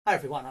Hi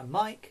everyone, I'm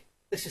Mike.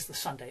 This is the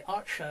Sunday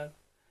Art Show,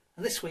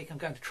 and this week I'm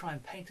going to try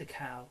and paint a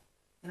cow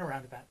in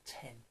around about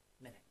 10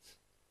 minutes.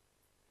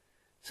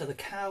 So the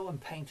cow I'm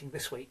painting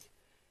this week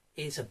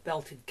is a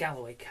belted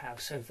Galloway cow,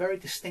 so a very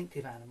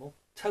distinctive animal,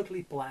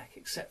 totally black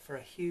except for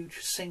a huge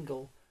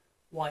single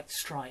white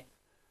stripe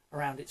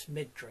around its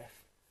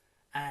midriff,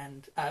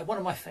 and one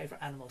of my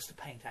favourite animals to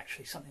paint,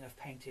 actually, something I've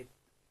painted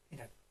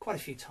quite a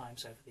few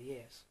times over the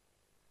years.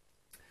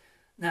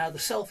 Now, the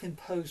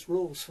self-imposed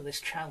rules for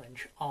this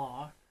challenge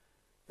are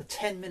the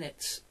 10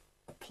 minutes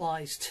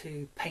applies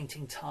to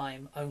painting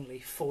time only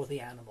for the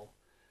animal.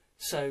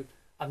 So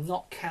I'm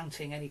not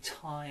counting any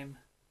time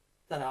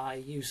that I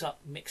use up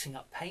mixing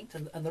up paint.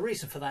 And the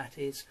reason for that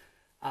is,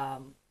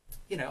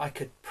 I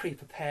could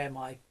pre-prepare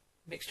my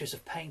mixtures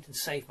of paint and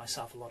save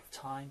myself a lot of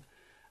time.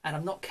 And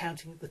I'm not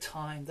counting the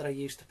time that I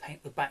use to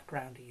paint the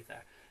background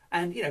either.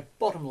 And,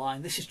 bottom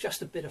line, this is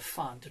just a bit of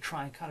fun to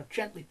try and kind of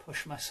gently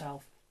push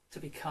myself to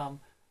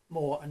become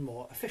more and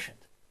more efficient.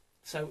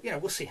 So,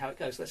 we'll see how it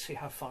goes. Let's see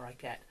how far I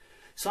get.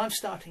 So I'm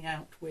starting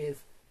out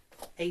with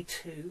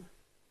A2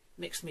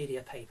 mixed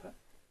media paper.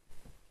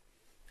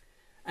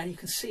 And you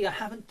can see I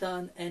haven't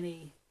done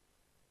any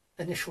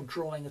initial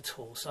drawing at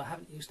all. So I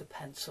haven't used a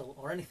pencil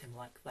or anything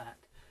like that.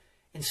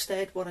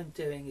 Instead, what I'm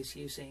doing is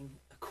using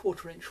a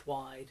 1/4 inch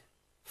wide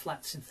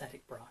flat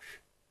synthetic brush.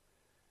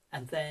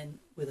 And then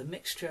with a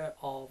mixture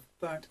of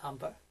burnt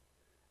umber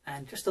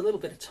and just a little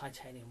bit of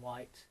titanium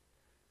white,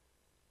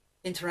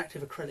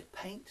 interactive acrylic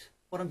paint,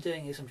 what I'm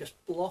doing is I'm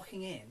just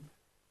blocking in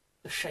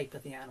the shape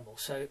of the animal.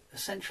 So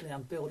essentially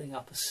I'm building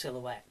up a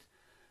silhouette.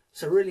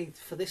 So really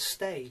for this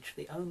stage,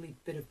 the only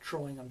bit of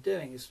drawing I'm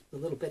doing is the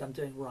little bit I'm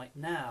doing right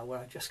now, where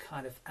I just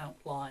kind of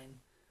outline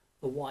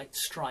the white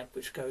stripe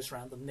which goes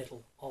around the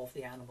middle of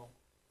the animal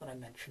that I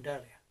mentioned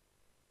earlier.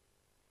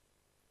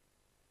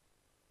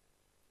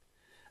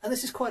 And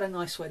this is quite a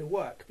nice way to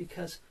work,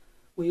 because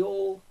we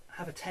all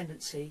have a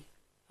tendency,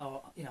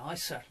 or I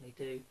certainly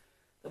do,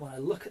 that when I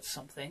look at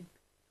something,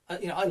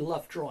 I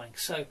love drawing,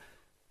 so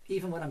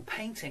even when I'm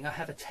painting I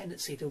have a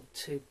tendency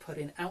to put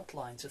in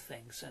outlines of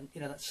things, and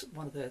that's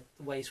one of the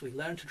ways we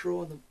learn to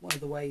draw, and one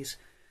of the ways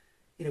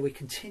we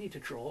continue to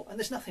draw, and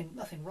there's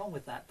nothing wrong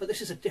with that. But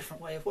this is a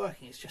different way of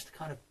working. It's just to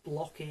kind of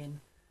block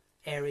in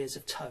areas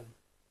of tone.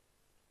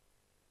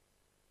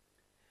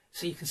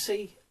 So you can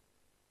see,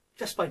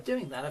 just by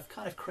doing that, I've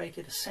kind of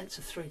created a sense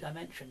of 3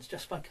 dimensions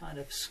just by kind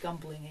of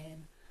scumbling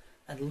in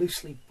and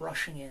loosely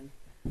brushing in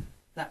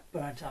that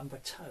burnt umber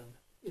tone.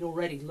 It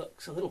already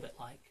looks a little bit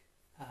like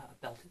a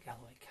belted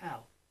Galloway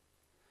cow.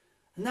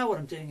 And now what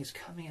I'm doing is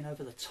coming in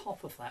over the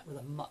top of that with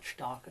a much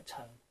darker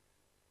tone.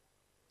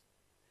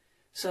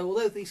 So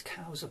although these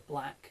cows are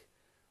black,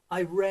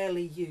 I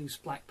rarely use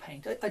black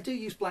paint. I do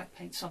use black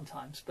paint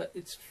sometimes, but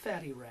it's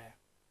fairly rare.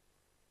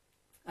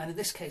 And in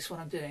this case, what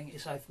I'm doing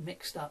is I've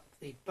mixed up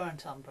the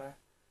burnt umber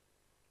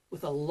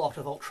with a lot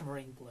of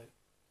ultramarine blue.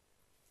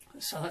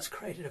 So that's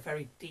created a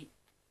very deep,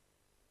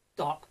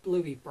 dark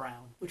bluey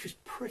brown, which is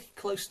pretty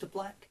close to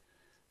black,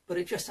 but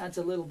it just adds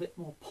a little bit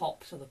more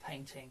pop to the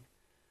painting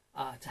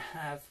to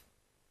have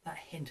that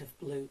hint of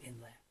blue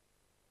in there.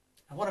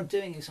 And what I'm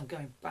doing is I'm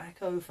going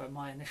back over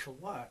my initial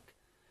work,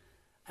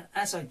 and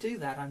as I do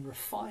that I'm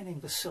refining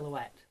the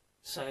silhouette.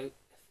 So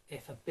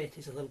if a bit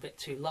is a little bit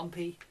too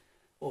lumpy,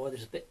 or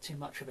there's a bit too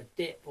much of a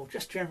dip, or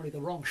just generally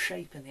the wrong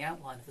shape in the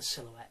outline of the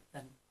silhouette,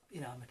 then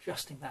I'm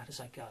adjusting that as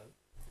I go.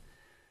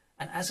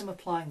 And as I'm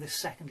applying this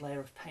second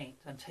layer of paint,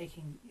 I'm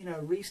taking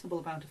a reasonable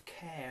amount of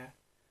care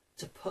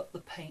to put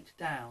the paint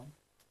down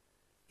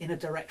in a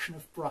direction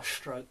of brush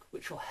stroke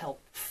which will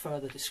help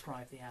further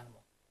describe the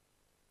animal.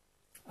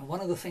 And one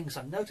of the things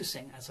I'm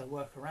noticing as I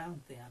work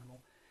around the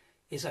animal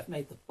is I've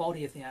made the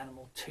body of the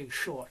animal too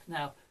short.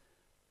 Now,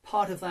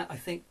 part of that I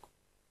think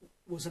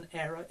was an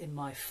error in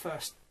my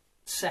first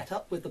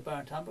setup with the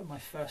burnt umber, my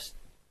first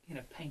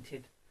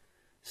painted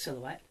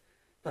silhouette,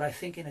 but I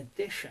think in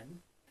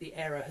addition the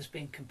error has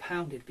been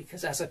compounded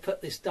because as I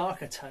put this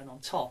darker tone on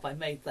top, I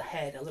made the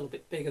head a little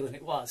bit bigger than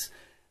it was,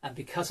 and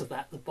because of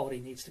that the body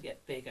needs to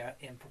get bigger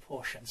in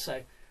proportion.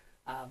 So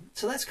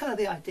so that's kind of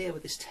the idea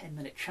with this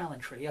 10-minute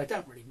challenge, really. I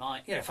don't really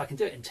mind, if I can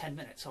do it in 10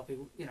 minutes I'll be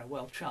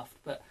well chuffed,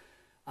 but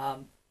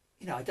I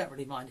don't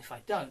really mind if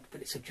I don't,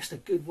 but it's just a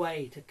good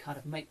way to kind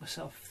of make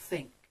myself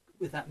think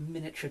with that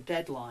miniature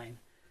deadline,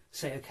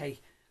 say, okay,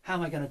 how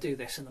am I going to do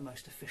this in the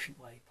most efficient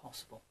way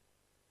possible?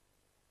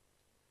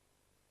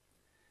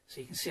 So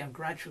you can see I'm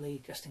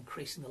gradually just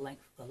increasing the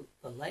length of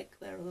the leg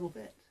there a little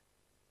bit.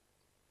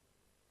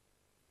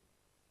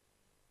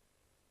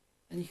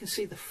 And you can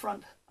see the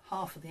front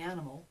half of the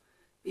animal,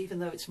 even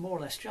though it's more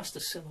or less just a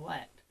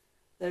silhouette,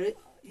 there,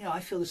 I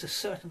feel there's a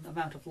certain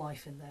amount of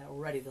life in there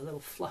already, the little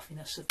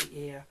fluffiness of the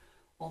ear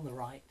on the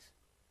right.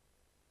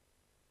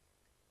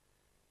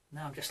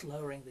 Now I'm just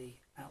lowering the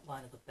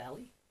outline of the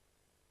belly.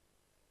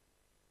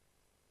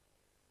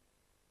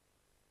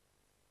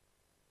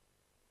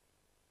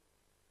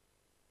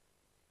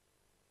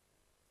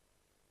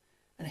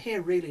 And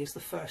here really is the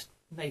first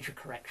major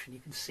correction.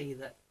 You can see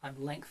that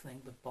I'm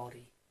lengthening the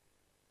body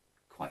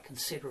quite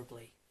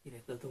considerably you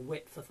know, the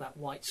width of that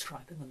white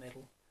stripe in the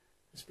middle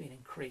has been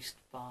increased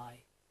by,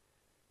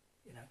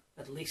 you know,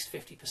 at least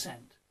 50%.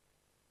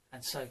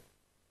 And so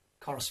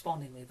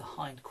correspondingly the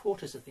hind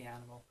quarters of the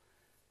animal,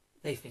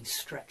 they've been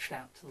stretched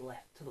out to the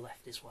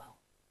left as well.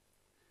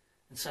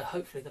 And so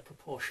hopefully the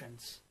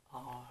proportions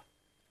are,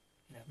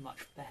 you know,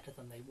 much better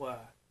than they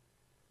were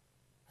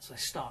as I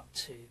start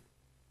to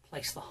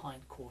place the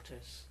hind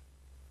quarters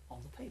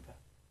on the paper.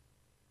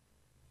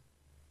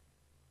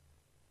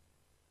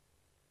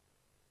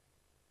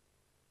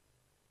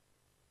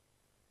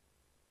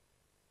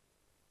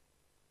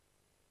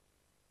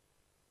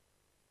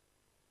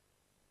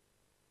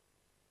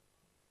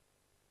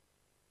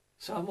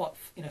 So I'm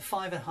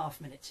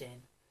 5.5 minutes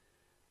in,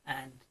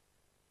 and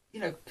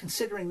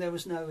considering there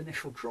was no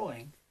initial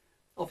drawing,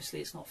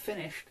 obviously it's not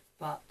finished,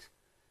 but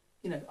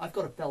I've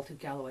got a belted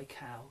Galloway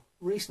cow,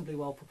 reasonably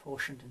well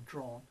proportioned and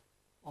drawn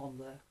on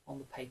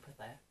the paper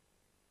there.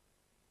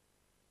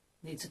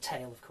 Needs a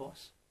tail, of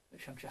course,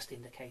 which I'm just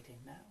indicating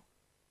now.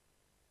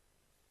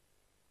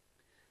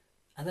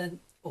 And then,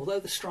 although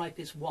the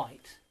stripe is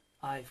white,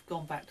 I've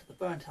gone back to the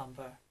burnt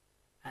umber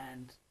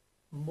and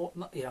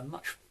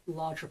much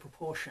larger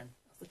proportion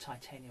of the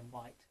titanium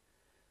white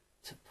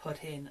to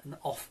put in an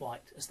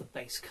off-white as the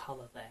base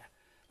colour there.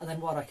 And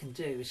then what I can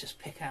do is just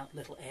pick out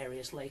little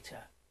areas later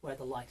where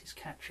the light is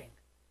catching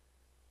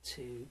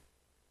to,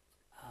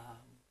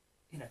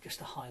 just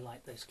to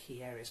highlight those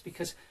key areas.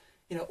 Because,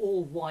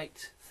 all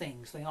white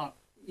things, they aren't,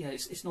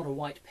 it's not a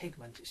white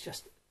pigment, it's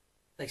just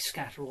they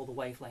scatter all the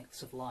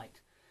wavelengths of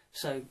light.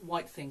 So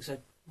white things are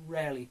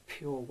rarely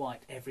pure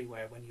white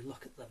everywhere when you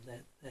look at them.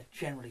 They're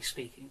generally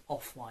speaking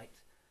off-white,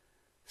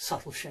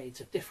 subtle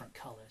shades of different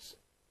colours.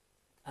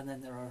 And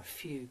then there are a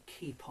few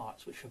key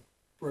parts which are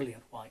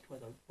brilliant white,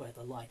 where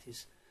the light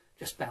is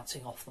just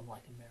bouncing off them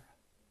like a mirror.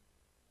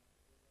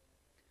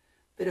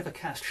 Bit of a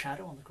cast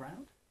shadow on the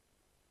ground.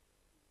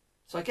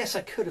 So I guess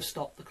I could have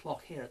stopped the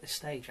clock here at this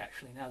stage,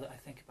 actually, now that I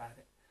think about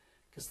it,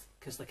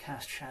 because the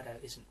cast shadow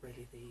isn't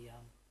really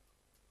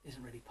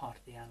part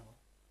of the animal.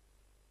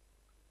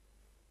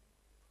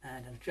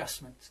 And an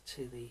adjustment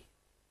to the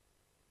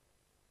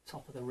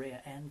top of the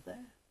rear end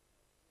there.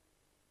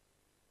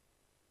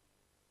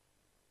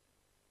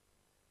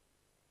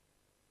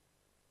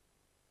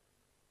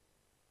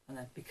 And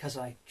then because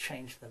I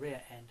changed the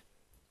rear end,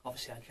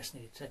 obviously I just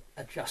needed to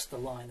adjust the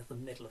line of the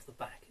middle of the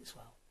back as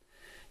well.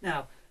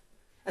 Now,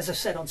 as I've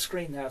said on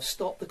screen there, I've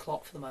stopped the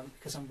clock for the moment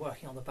because I'm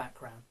working on the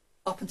background.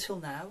 Up until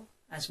now,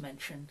 as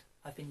mentioned,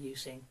 I've been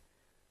using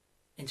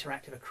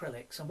interactive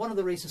acrylics, and one of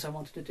the reasons I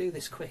wanted to do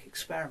this quick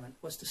experiment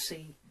was to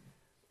see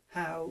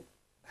how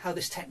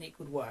this technique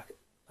would work.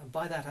 And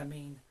by that I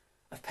mean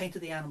I've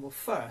painted the animal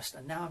first,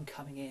 and now I'm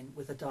coming in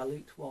with a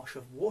dilute wash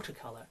of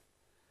watercolour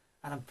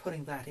and I'm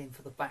putting that in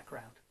for the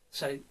background.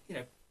 So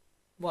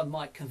one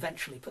might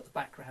conventionally put the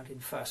background in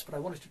first, but I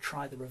wanted to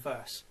try the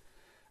reverse.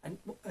 And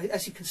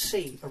as you can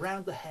see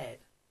around the head,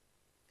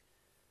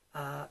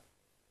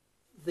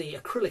 the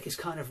acrylic is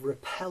kind of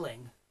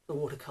repelling the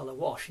watercolour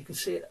wash. You can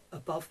see it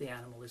above the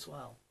animal as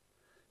well.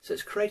 So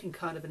it's creating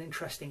kind of an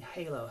interesting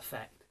halo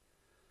effect.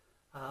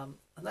 And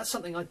that's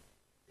something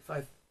if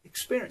I've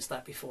experienced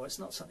that before, it's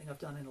not something I've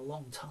done in a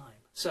long time.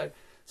 So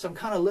I'm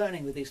kind of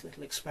learning with these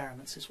little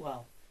experiments as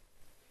well.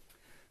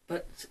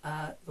 But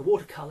the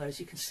watercolour, as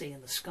you can see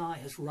in the sky,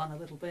 has run a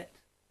little bit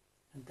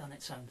and done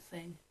its own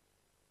thing.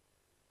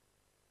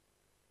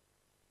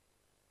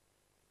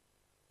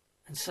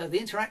 And so the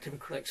interactive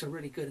acrylics are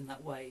really good in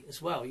that way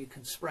as well. You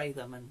can spray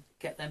them and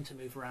get them to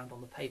move around on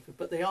the paper,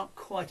 but they aren't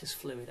quite as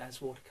fluid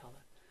as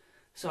watercolour.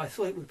 So I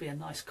thought it would be a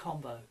nice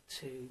combo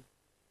to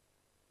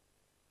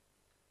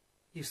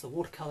use the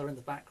watercolour in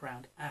the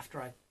background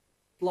after I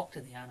blocked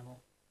in the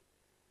animal,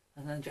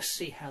 and then just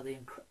see how the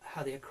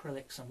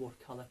acrylics and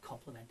watercolour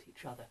complement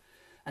each other.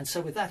 And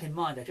so with that in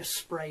mind, I just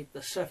sprayed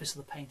the surface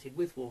of the painting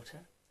with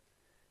water,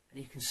 and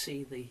you can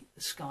see the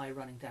sky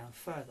running down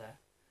further.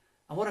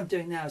 And what I'm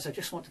doing now is I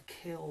just want to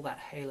kill that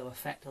halo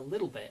effect a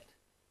little bit,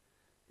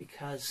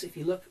 because if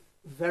you look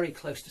very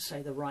close to,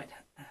 say, the right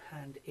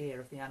hand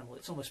ear of the animal,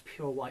 it's almost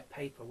pure white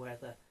paper where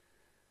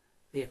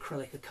the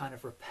acrylic had kind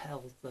of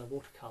repelled the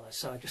watercolour.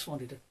 So I just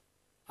wanted to,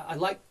 I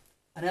like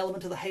an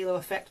element of the halo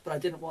effect, but I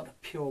didn't want a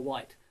pure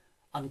white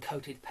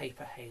uncoated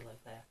paper halo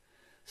there.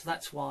 So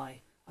that's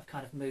why I've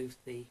kind of moved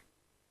the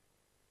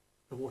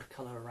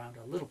watercolour around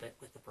a little bit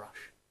with the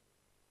brush.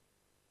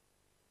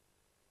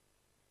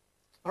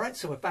 Alright,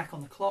 so we're back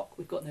on the clock.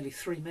 We've got nearly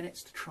 3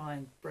 minutes to try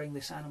and bring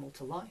this animal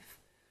to life.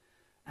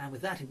 And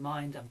with that in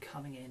mind, I'm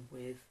coming in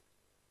with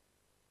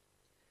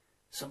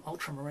some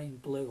ultramarine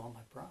blue on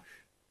my brush.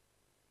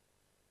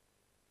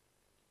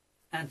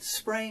 And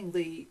spraying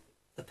the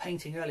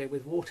painting earlier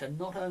with water,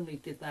 not only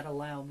did that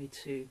allow me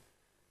to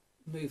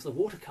move the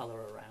watercolour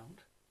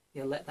around,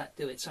 let that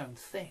do its own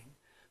thing,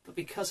 but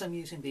because I'm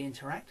using the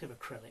interactive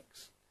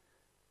acrylics,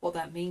 what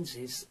that means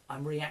is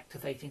I'm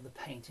reactivating the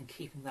paint and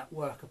keeping that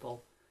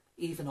workable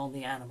even on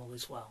the animal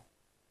as well.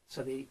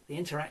 So the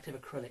interactive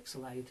acrylics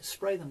allow you to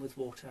spray them with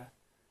water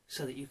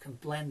so that you can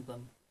blend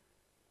them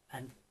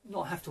and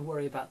not have to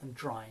worry about them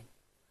drying.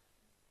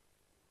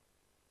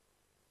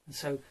 And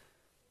so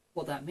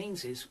what that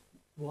means is,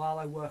 while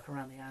I work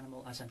around the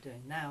animal as I'm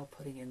doing now,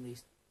 putting in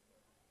these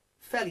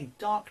fairly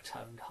dark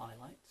toned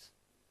highlights,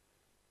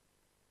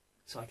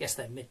 so I guess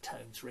they're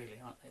mid-tones really,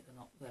 aren't they?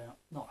 They're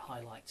not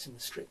highlights in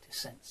the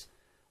strictest sense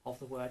of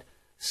the word.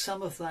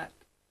 Some of that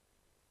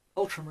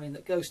ultramarine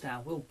that goes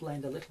down will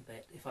blend a little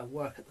bit if I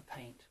work at the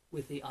paint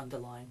with the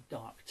underlying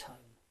dark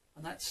tone.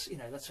 And that's, you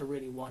know, that's a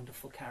really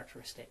wonderful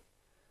characteristic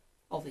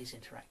of these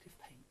interactive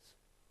paints.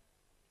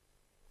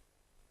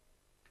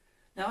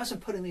 Now, as I'm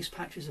putting these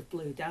patches of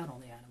blue down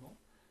on the animal,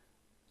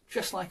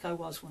 just like I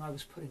was when I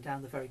was putting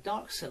down the very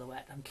dark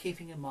silhouette, I'm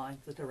keeping in mind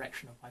the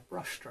direction of my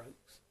brush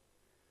strokes.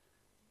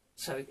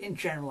 So in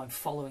general, I'm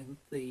following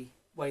the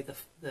way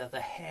the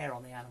hair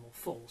on the animal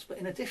falls. But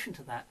in addition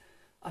to that,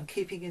 I'm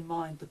keeping in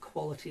mind the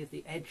quality of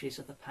the edges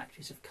of the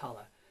patches of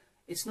colour.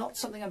 It's not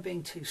something I'm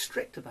being too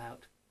strict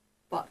about,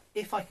 but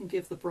if I can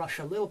give the brush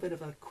a little bit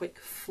of a quick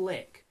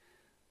flick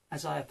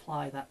as I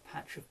apply that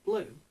patch of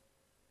blue,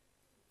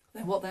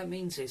 then what that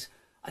means is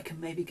I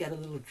can maybe get a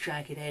little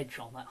jagged edge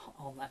on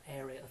that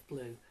area of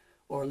blue,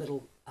 or a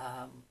little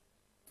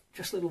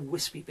just little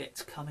wispy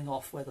bits coming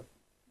off where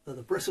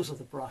the bristles of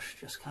the brush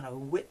just kind of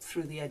whip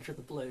through the edge of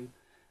the blue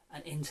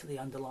and into the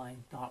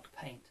underlying dark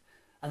paint.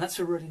 And that's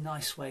a really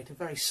nice way to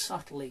very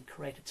subtly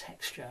create a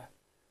texture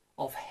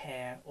of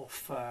hair or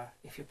fur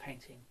if you're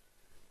painting,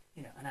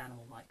 you know, an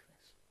animal like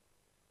this.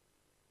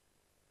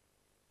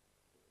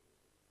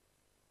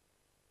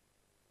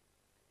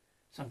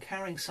 So I'm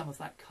carrying some of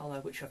that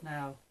colour, which I've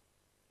now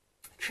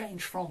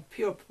changed from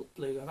pure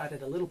blue. I've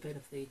added a little bit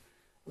of the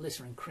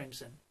alizarin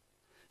crimson.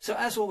 So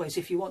as always,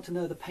 if you want to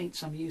know the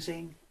paints I'm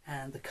using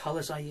and the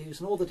colours I use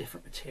and all the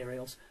different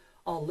materials,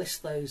 I'll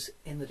list those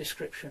in the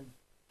description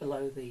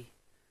below the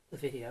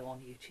video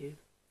on YouTube,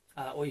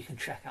 or you can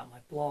check out my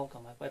blog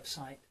on my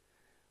website.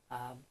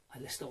 I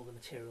list all the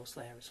materials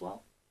there as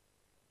well.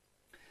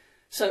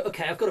 So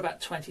okay, I've got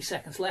about 20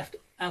 seconds left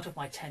out of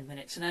my 10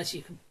 minutes, and as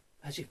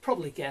you've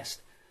probably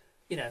guessed,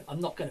 you know, I'm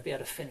not going to be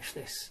able to finish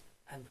this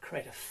and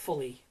create a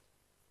fully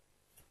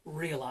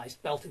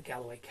realised belted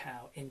Galloway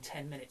cow in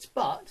 10 minutes,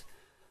 but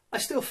I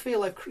still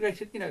feel I've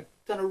created, you know,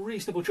 done a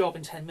reasonable job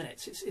in 10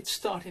 minutes. It's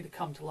starting to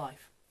come to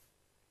life.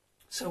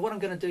 So what I'm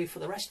going to do for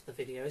the rest of the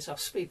video is I'll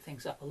speed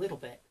things up a little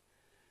bit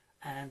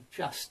and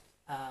just,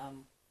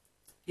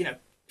 you know,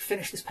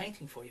 finish this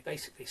painting for you,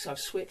 basically. So I've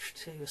switched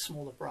to a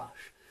smaller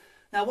brush.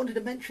 Now I wanted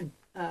to mention,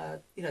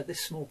 you know,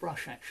 this small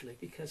brush actually,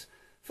 because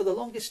for the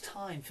longest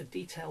time for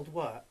detailed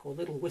work or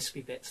little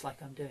wispy bits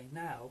like I'm doing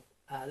now,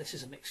 this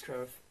is a mixture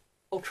of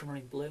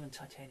ultramarine blue and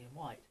titanium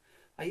white.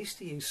 I used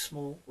to use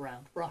small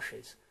round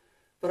brushes,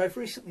 but I've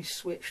recently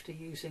switched to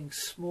using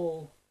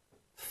small,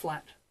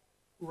 flat,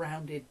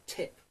 rounded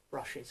tip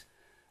brushes,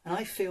 and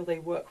I feel they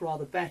work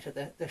rather better.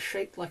 They're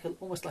shaped like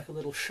almost like a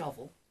little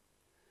shovel,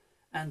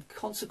 and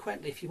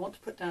consequently, if you want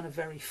to put down a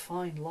very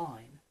fine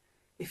line,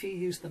 if you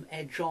use them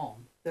edge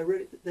on, they're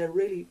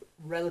really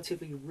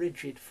relatively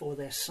rigid for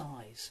their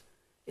size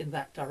in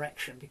that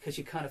direction, because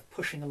you're kind of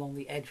pushing along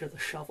the edge of the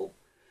shovel.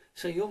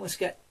 So you almost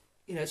get,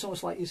 you know, it's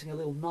almost like using a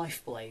little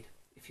knife blade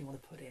if you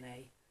want to put in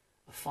a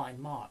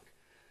fine mark.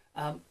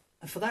 And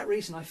for that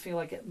reason, I feel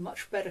I get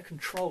much better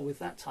control with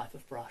that type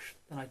of brush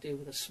than I do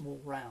with a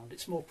small round.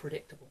 It's more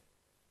predictable.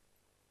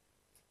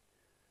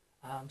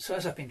 So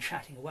as I've been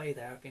chatting away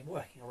there, I've been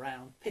working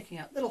around, picking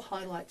out little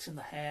highlights in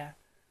the hair,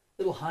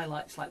 little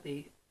highlights like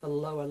the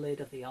lower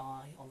lid of the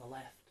eye on the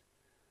left,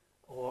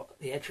 or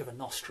the edge of a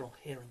nostril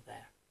here and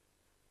there.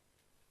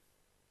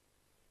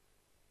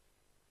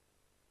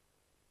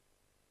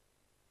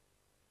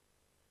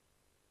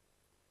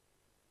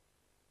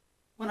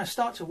 When I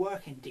start to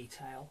work in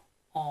detail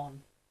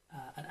on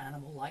an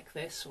animal like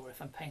this, or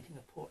if I'm painting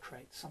a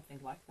portrait, something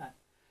like that,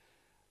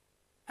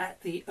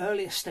 at the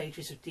earlier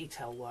stages of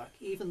detail work,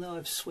 even though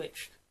I've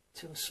switched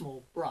to a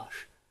small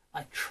brush,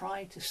 I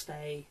try to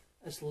stay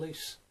as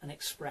loose and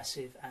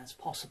expressive as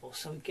possible.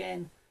 So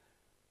again,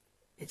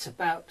 it's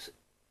about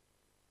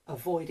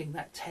avoiding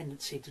that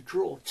tendency to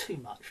draw too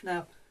much.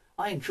 Now,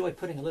 I enjoy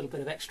putting a little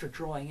bit of extra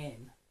drawing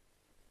in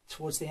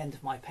towards the end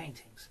of my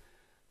paintings,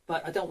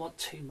 but I don't want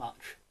too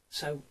much.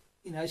 So,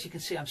 you know, as you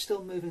can see, I'm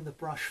still moving the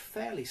brush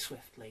fairly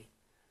swiftly,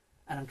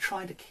 and I'm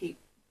trying to keep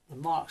the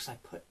marks I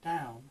put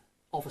down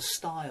of a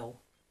style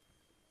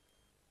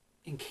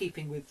in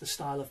keeping with the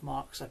style of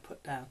marks I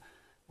put down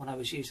when I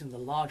was using the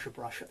larger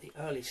brush at the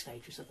early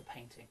stages of the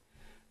painting.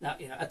 Now,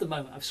 you know, at the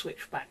moment I've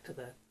switched back to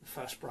the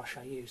first brush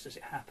I used as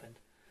it happened.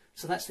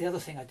 So that's the other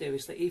thing I do,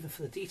 is that even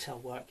for the detail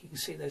work, you can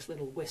see those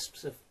little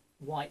wisps of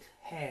white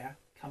hair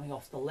coming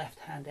off the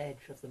left-hand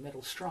edge of the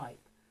middle stripe.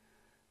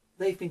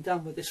 They've been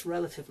done with this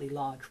relatively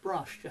large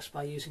brush just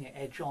by using it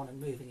edge on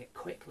and moving it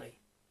quickly.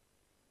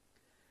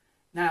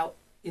 Now,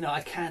 you know,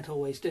 I can't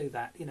always do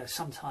that. You know,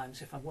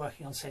 sometimes if I'm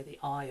working on, say, the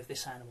eye of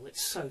this animal,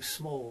 it's so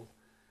small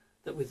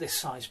that with this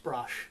size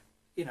brush,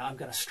 you know, I'm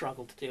going to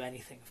struggle to do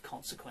anything of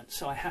consequence.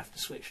 So I have to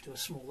switch to a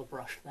smaller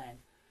brush then.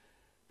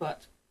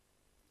 But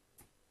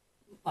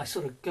my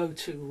sort of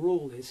go-to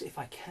rule is, if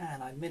I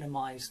can, I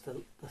minimise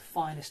the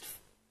finest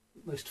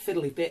most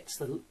fiddly bits,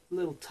 the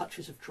little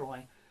touches of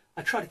drawing,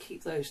 I try to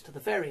keep those to the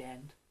very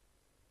end,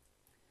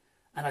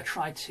 and I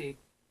try to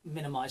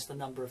minimise the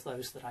number of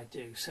those that I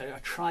do. So I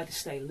try to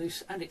stay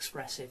loose and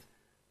expressive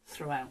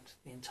throughout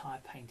the entire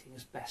painting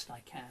as best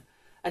I can.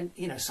 And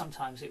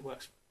sometimes it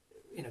works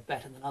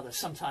better than others.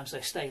 Sometimes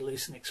they stay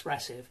loose and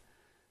expressive,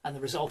 and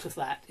the result of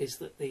that is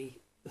that the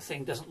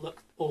thing doesn't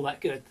look all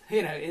that good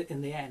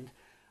in the end.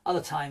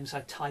 Other times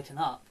I tighten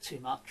up too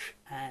much,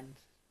 and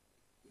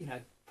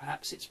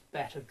perhaps it's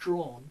better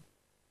drawn,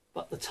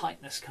 but the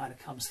tightness kind of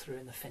comes through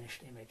in the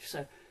finished image.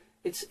 So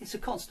it's a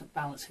constant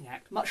balancing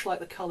act. Much like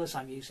the colours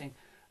I'm using,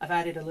 I've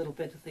added a little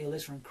bit of the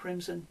alizarin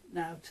crimson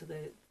now to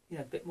the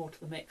a bit more to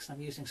the mix.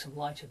 I'm using some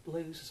lighter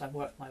blues as I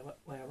work my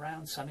way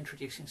around, so I'm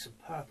introducing some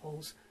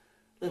purples,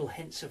 little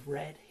hints of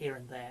red here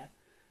and there,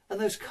 and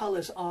those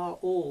colours are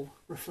all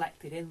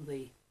reflected in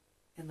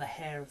the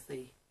hair of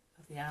the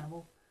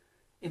animal,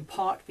 in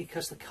part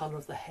because the colour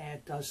of the hair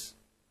does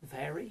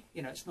vary.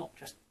 It's not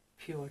just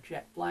pure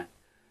jet black,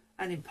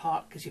 and in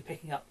part because you're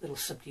picking up little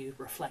subdued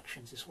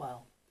reflections as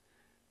well.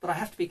 But I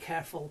have to be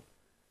careful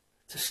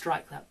to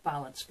strike that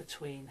balance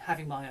between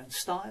having my own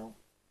style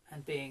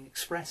and being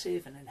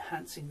expressive and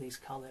enhancing these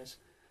colours,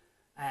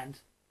 and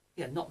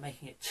not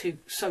making it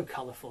so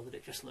colourful that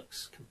it just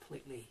looks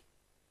completely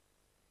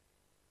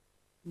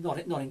not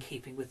in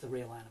keeping with the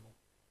real animal.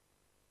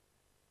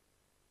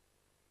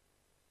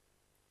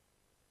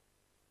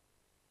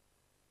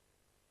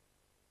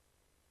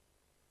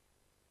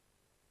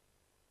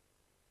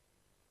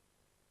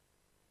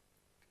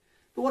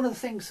 But one of the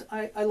things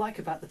I like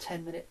about the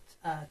 10-minute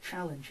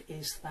challenge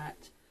is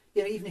that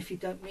even if you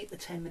don't meet the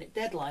 10-minute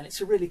deadline, it's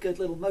a really good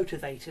little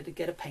motivator to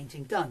get a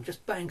painting done.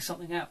 Just bang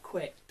something out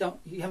quick.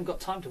 You haven't got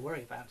time to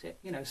worry about it,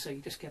 so you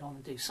just get on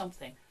and do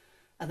something.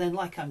 And then,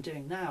 like I'm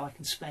doing now, I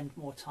can spend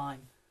more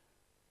time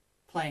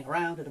playing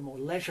around at a more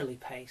leisurely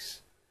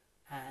pace,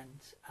 and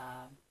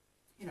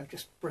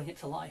just bring it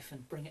to life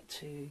and bring it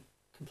to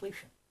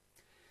completion.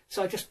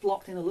 So I just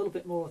blocked in a little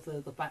bit more of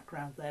the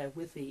background there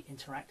with the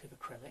interactive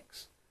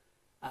acrylics.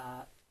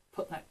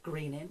 Put that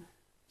green in,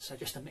 so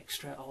just a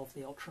mixture of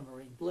the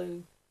ultramarine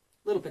blue,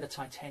 a little bit of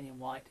titanium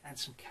white and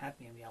some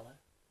cadmium yellow.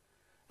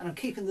 And I'm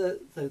keeping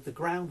the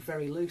ground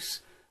very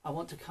loose. I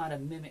want to kind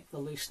of mimic the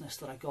looseness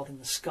that I got in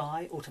the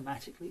sky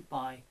automatically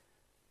by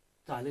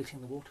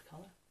diluting the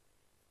watercolour.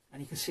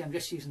 And you can see I'm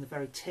just using the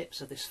very tips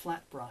of this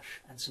flat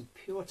brush and some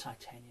pure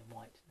titanium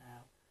white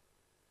now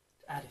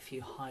to add a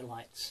few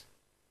highlights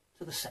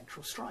to the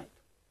central stripe.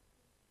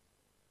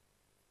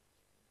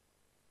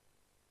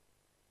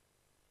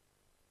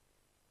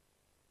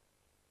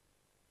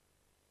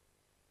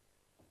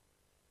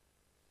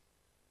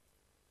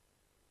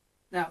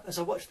 Now, as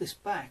I watch this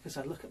back, as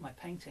I look at my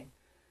painting,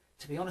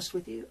 to be honest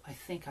with you, I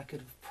think I could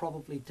have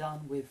probably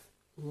done with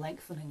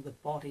lengthening the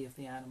body of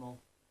the animal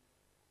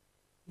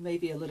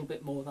maybe a little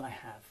bit more than I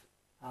have.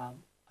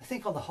 I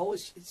think on the whole,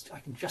 I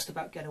can just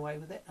about get away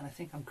with it, and I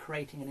think I'm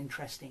creating an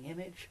interesting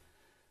image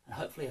and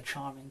hopefully a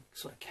charming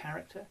sort of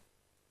character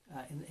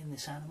in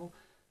this animal.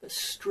 But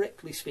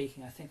strictly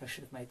speaking, I think I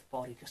should have made the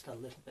body just a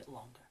little bit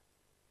longer.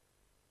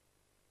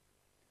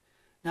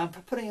 Now I'm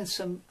putting in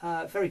some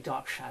very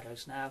dark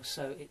shadows now,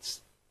 so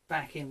it's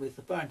back in with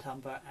the burnt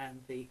umber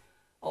and the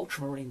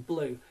ultramarine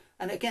blue.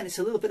 And again, it's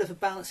a little bit of a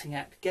balancing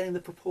act, getting the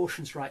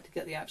proportions right to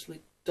get the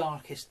absolute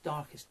darkest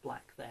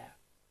black there.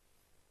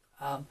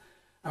 And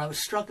I was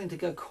struggling to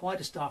go quite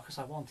as dark as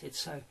I wanted,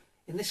 so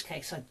in this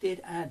case I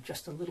did add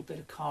just a little bit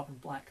of carbon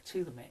black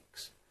to the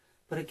mix.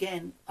 But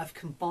again, I've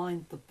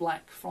combined the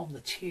black from the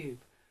tube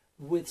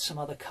with some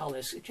other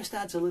colours. It just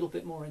adds a little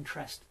bit more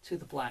interest to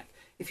the black.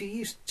 If you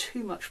use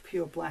too much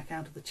pure black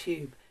out of the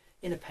tube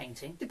in a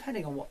painting,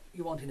 depending on what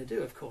you're wanting to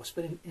do, of course,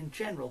 but in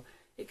general,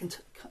 it can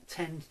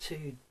tend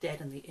to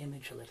deaden the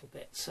image a little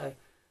bit. So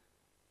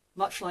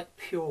much like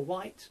pure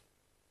white,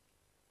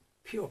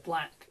 pure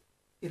black,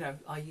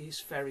 I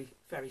use very,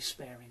 very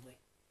sparingly.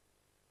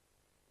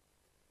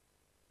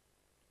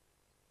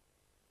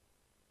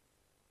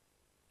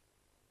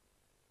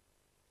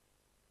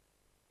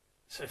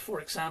 So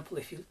for example,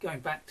 if you're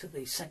going back to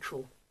the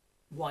central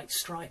white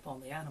stripe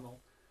on the animal,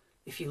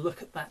 if you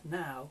look at that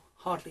now,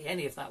 hardly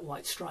any of that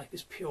white stripe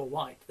is pure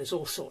white. There's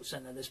all sorts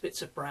in there. There's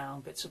bits of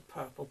brown, bits of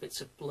purple, bits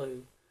of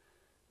blue.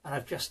 And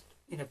I've just,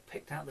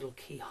 picked out little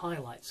key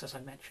highlights, as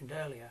I mentioned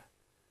earlier,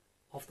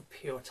 of the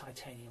pure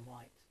titanium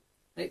white.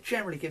 And it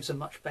generally gives a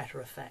much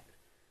better effect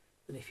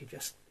than if you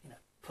just,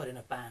 put in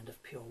a band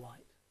of pure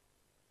white.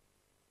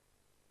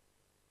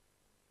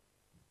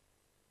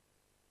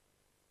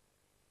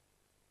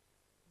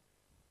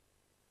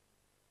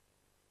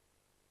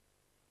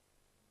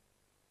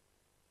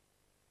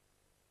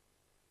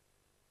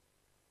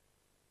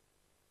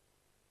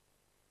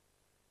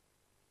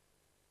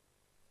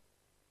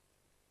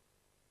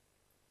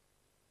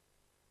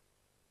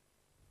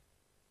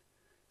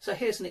 So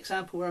here's an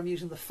example where I'm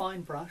using the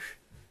fine brush.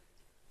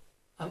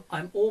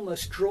 I'm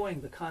almost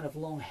drawing the kind of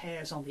long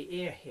hairs on the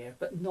ear here,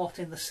 but not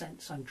in the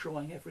sense I'm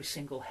drawing every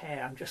single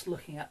hair. I'm just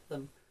looking at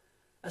them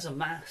as a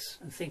mass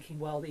and thinking,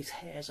 well, these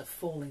hairs are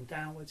falling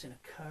downwards in a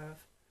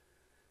curve.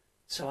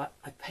 So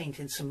I paint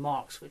in some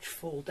marks which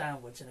fall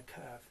downwards in a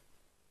curve.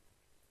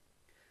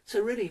 So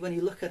really, when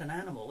you look at an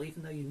animal,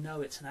 even though you know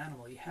it's an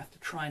animal, you have to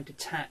try and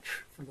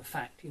detach from the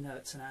fact you know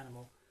it's an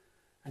animal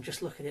and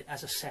just look at it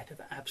as a set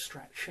of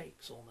abstract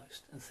shapes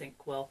almost, and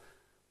think, well,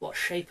 what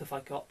shape have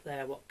I got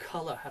there? What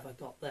colour have I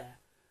got there?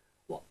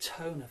 What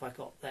tone have I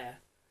got there?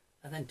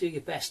 And then do your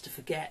best to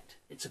forget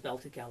it's a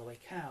belted Galloway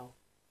cow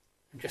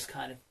and just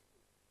kind of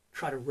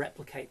try to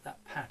replicate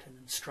that pattern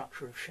and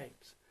structure of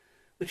shapes,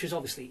 which is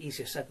obviously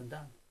easier said than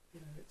done. You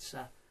know, it's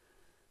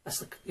that's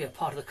the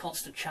part of the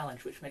constant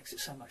challenge which makes it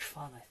so much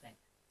fun, I think.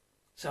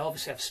 So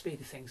obviously I've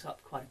speeded things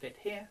up quite a bit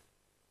here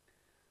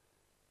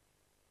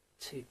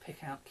to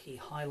pick out key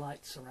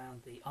highlights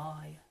around the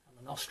eye and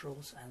the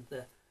nostrils and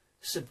the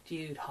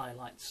subdued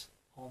highlights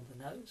on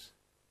the nose,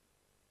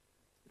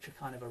 which are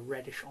kind of a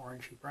reddish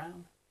orangey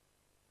brown,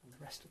 and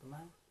the rest of the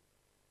mouth.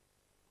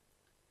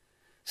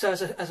 So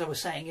as I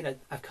was saying, you know,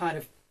 I've kind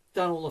of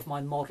done all of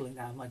my modelling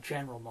now, my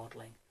general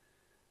modelling,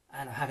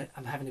 and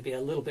I'm having to be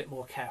a little bit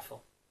more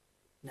careful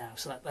now,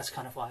 so that's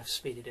kind of why I've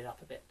speeded it up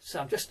a bit.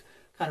 So I'm just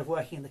kind of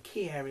working in the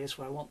key areas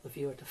where I want the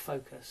viewer to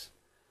focus.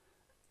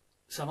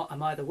 So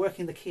I'm either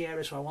working the key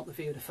areas where I want the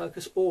viewer to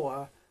focus,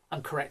 or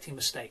I'm correcting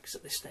mistakes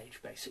at this stage,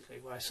 basically,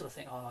 where I sort of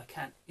think, oh, I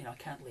can't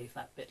leave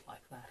that bit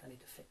like that, I need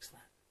to fix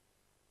that.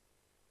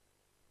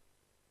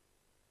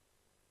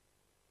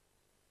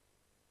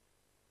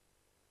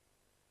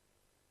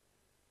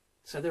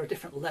 So there are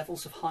different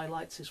levels of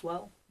highlights as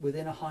well.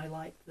 Within a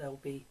highlight, there'll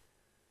be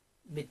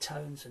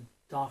mid-tones and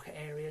darker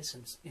areas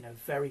and, you know,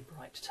 very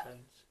bright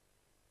tones.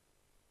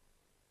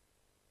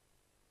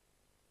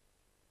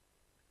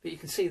 But you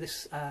can see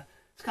this,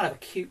 it's kind of a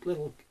cute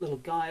little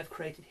guy I've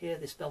created here,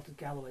 this belted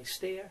Galloway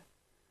steer.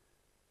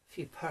 A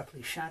few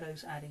purpley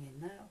shadows adding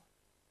in now.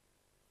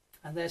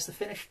 And there's the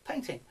finished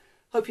painting.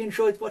 Hope you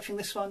enjoyed watching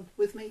this one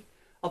with me.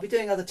 I'll be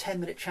doing other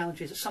 10-minute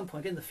challenges at some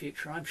point in the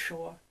future, I'm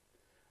sure.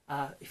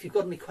 If you've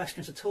got any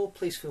questions at all,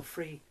 please feel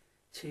free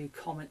to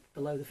comment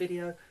below the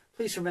video.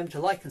 Please remember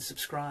to like and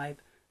subscribe,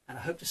 and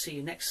I hope to see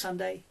you next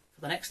Sunday for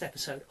the next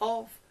episode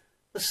of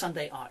the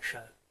Sunday Art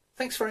Show.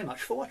 Thanks very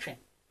much for watching.